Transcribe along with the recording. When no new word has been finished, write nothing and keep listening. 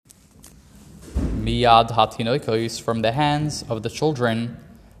Miyad hatinoikos, from the hands of the children,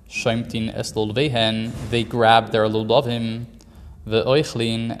 shomtin es lulvehen, they grab their lulavim,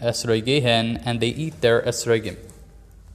 ve'oichlin esregehen, and they eat their esregim.